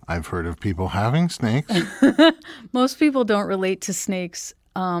 I've heard of people having snakes. Most people don't relate to snakes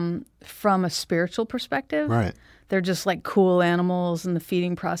from a spiritual perspective. Right. They're just like cool animals and the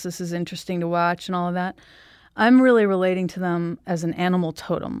feeding process is interesting to watch and all of that. I'm really relating to them as an animal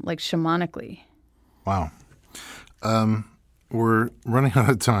totem, like shamanically. Wow. We're running out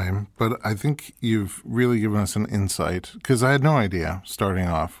of time, but I think you've really given us an insight, because I had no idea, starting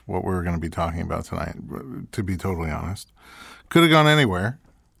off, what we were going to be talking about tonight, to be totally honest. Could have gone anywhere.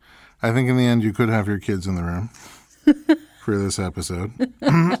 I think in the end you could have your kids in the room for this episode.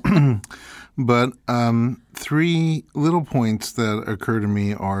 But 3 little points that occur to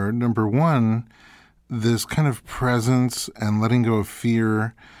me are, number one, this kind of presence and letting go of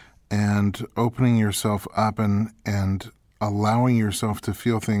fear and opening yourself up and allowing yourself to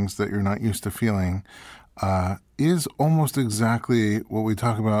feel things that you're not used to feeling is almost exactly what we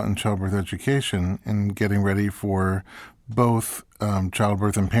talk about in childbirth education and getting ready for both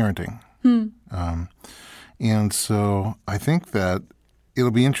childbirth and parenting. And so I think that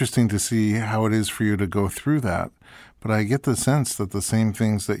it'll be interesting to see how it is for you to go through that. But I get the sense that the same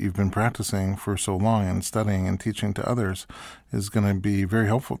things that you've been practicing for so long and studying and teaching to others is going to be very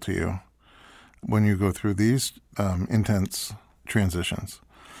helpful to you when you go through these intense transitions.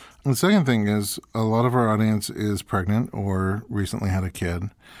 And the second thing is a lot of our audience is pregnant or recently had a kid,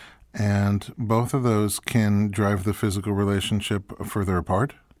 and both of those can drive the physical relationship further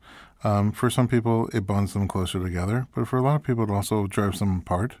apart. For some people, it bonds them closer together, but for a lot of people, it also drives them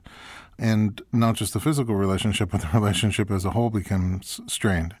apart. And not just the physical relationship, but the relationship as a whole becomes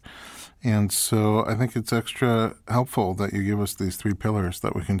strained. And so I think it's extra helpful that you give us these 3 pillars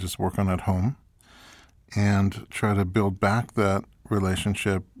that we can just work on at home and try to build back that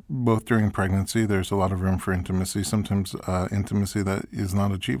relationship. Both during pregnancy, there's a lot of room for intimacy, sometimes intimacy that is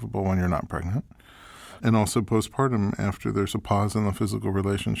not achievable when you're not pregnant. And also postpartum, after there's a pause in the physical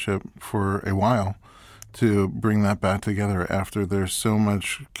relationship for a while, to bring that back together after there's so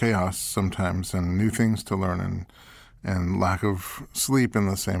much chaos sometimes and new things to learn and lack of sleep in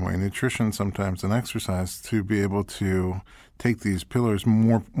the same way, nutrition sometimes, and exercise, to be able to take these pillars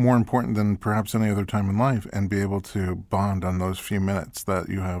more important than perhaps any other time in life and be able to bond on those few minutes that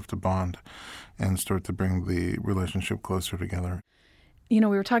you have to bond and start to bring the relationship closer together. We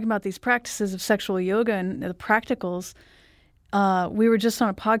were talking about these practices of sexual yoga and the practicals. We were just on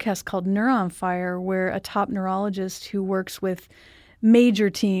a podcast called Neuron Fire, where a top neurologist who works with major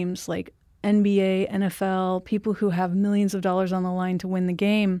teams like NBA, NFL, people who have millions of dollars on the line to win the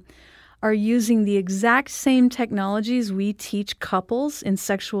game, are using the exact same technologies we teach couples in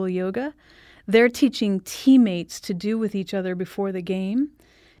sexual yoga. They're teaching teammates to do with each other before the game,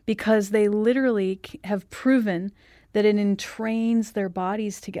 because they literally have proven that it entrains their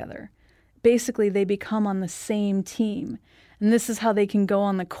bodies together. Basically, they become on the same team. And this is how they can go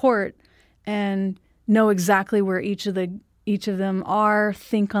on the court and know exactly where each of them are,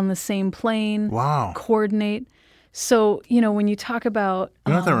 think on the same plane, wow, coordinate. So, when you talk about...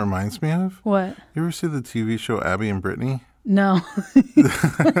 You know what that reminds me of? What? You ever see the TV show Abby and Brittany? No.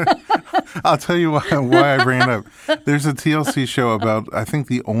 I'll tell you why I bring it up. There's a TLC show about, I think,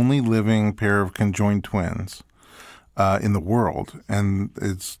 the only living pair of conjoined twins in the world. And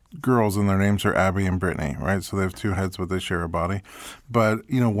it's girls, and their names are Abby and Brittany, right? So they have two heads, but they share a body. But,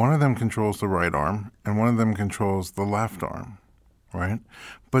 one of them controls the right arm, and one of them controls the left arm, right?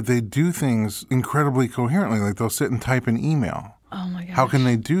 But they do things incredibly coherently. Like they'll sit and type an email. Oh my gosh. How can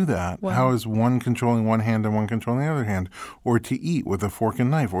they do that? Wow. How is one controlling one hand and one controlling the other hand? Or to eat with a fork and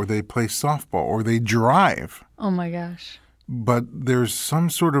knife, or they play softball, or they drive. Oh my gosh. But there's some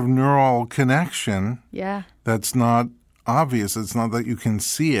sort of neural connection Yeah. that's not obvious. It's not that you can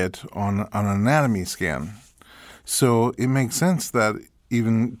see it on an anatomy scan. So it makes sense that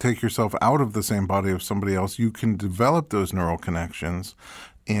even take yourself out of the same body of somebody else, you can develop those neural connections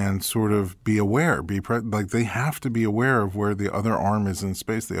and sort of be aware, like they have to be aware of where the other arm is in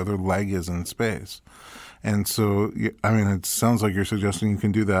space, the other leg is in space. And so, I mean, it sounds like you're suggesting you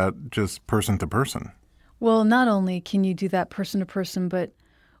can do that just person to person. Well, not only can you do that person to person, but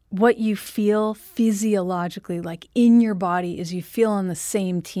what you feel physiologically, like in your body, is you feel on the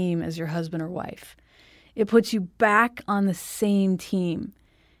same team as your husband or wife. It puts you back on the same team.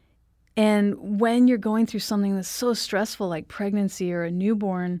 And when you're going through something that's so stressful like pregnancy or a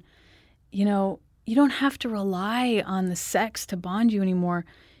newborn, you don't have to rely on the sex to bond you anymore.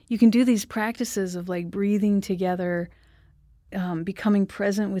 You can do these practices of like breathing together, becoming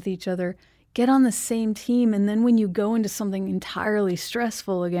present with each other, get on the same team. And then when you go into something entirely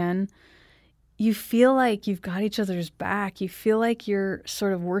stressful again, you feel like you've got each other's back. You feel like you're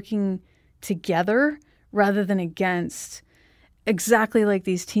sort of working together rather than against, exactly like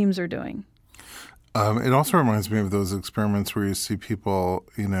these teams are doing. It also reminds me of those experiments where you see people,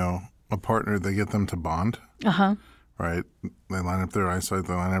 a partner, they get them to bond. Uh-huh. Right? They line up their eyesight,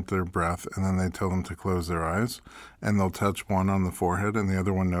 they line up their breath, and then they tell them to close their eyes. And they'll touch one on the forehead, and the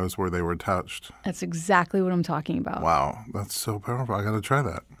other one knows where they were touched. That's exactly what I'm talking about. Wow, that's so powerful. I got to try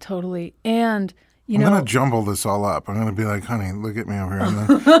that. Totally. And, I'm going to jumble this all up. I'm going to be like, honey, look at me over here. And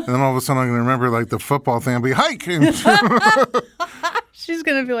then all of a sudden I'm going to remember like the football thing. I'll be hiking. She's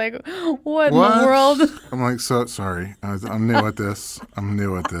going to be like, what in the world? I'm like, so sorry. I'm new at this.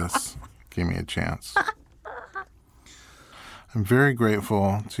 Give me a chance. I'm very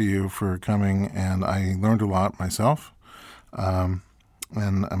grateful to you for coming, and I learned a lot myself. And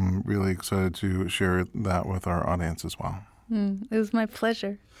I'm really excited to share that with our audience as well. It was my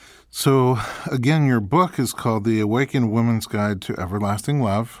pleasure. So, again, your book is called The Awakened Woman's Guide to Everlasting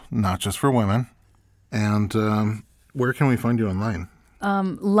Love, not just for women. And where can we find you online?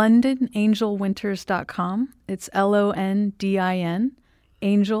 LondonAngelWinters.com. It's LONDIN,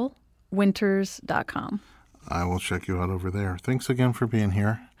 angelwinters.com. I will check you out over there. Thanks again for being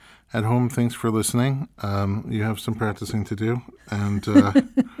here. At home, thanks for listening. You have some practicing to do. And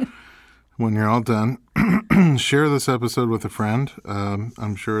when you're all done, share this episode with a friend.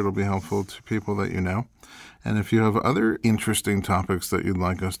 I'm sure it'll be helpful to people that you know. And if you have other interesting topics that you'd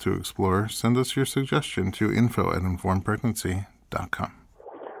like us to explore, send us your suggestion to info@informedpregnancy.com.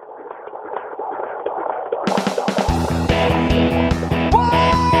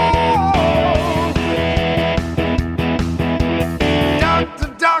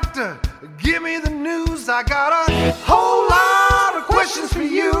 Doctor, give me the news. I got a whole lot of questions for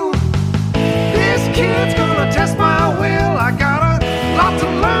you. This kid's gonna test my will. I got a lot to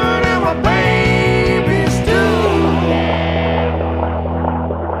learn, and my baby's due.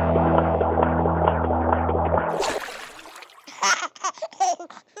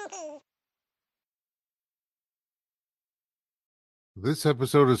 This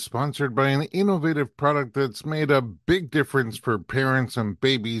episode is sponsored by an innovative product that's made a big difference for parents and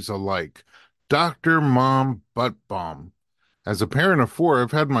babies alike. Dr. Mom Butt Balm. As a parent of 4,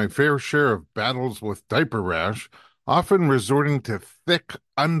 I've had my fair share of battles with diaper rash, often resorting to thick,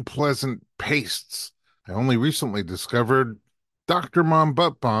 unpleasant pastes. I only recently discovered Dr. Mom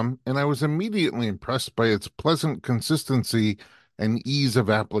Butt Balm, and I was immediately impressed by its pleasant consistency and ease of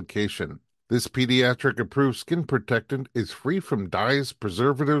application. This pediatric-approved skin protectant is free from dyes,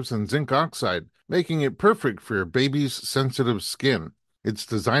 preservatives, and zinc oxide, making it perfect for your baby's sensitive skin. It's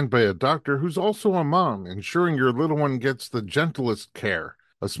designed by a doctor who's also a mom, ensuring your little one gets the gentlest care.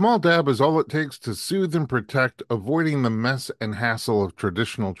 A small dab is all it takes to soothe and protect, avoiding the mess and hassle of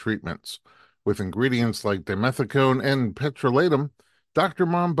traditional treatments. With ingredients like dimethicone and petrolatum, Dr.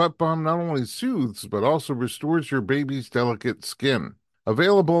 Mom Butt Balm not only soothes, but also restores your baby's delicate skin.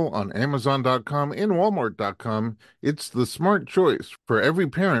 Available on Amazon.com and Walmart.com, it's the smart choice for every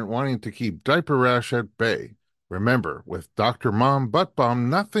parent wanting to keep diaper rash at bay. Remember, with Dr. Mom Butt Balm,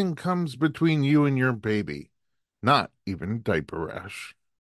 nothing comes between you and your baby. not even diaper rash.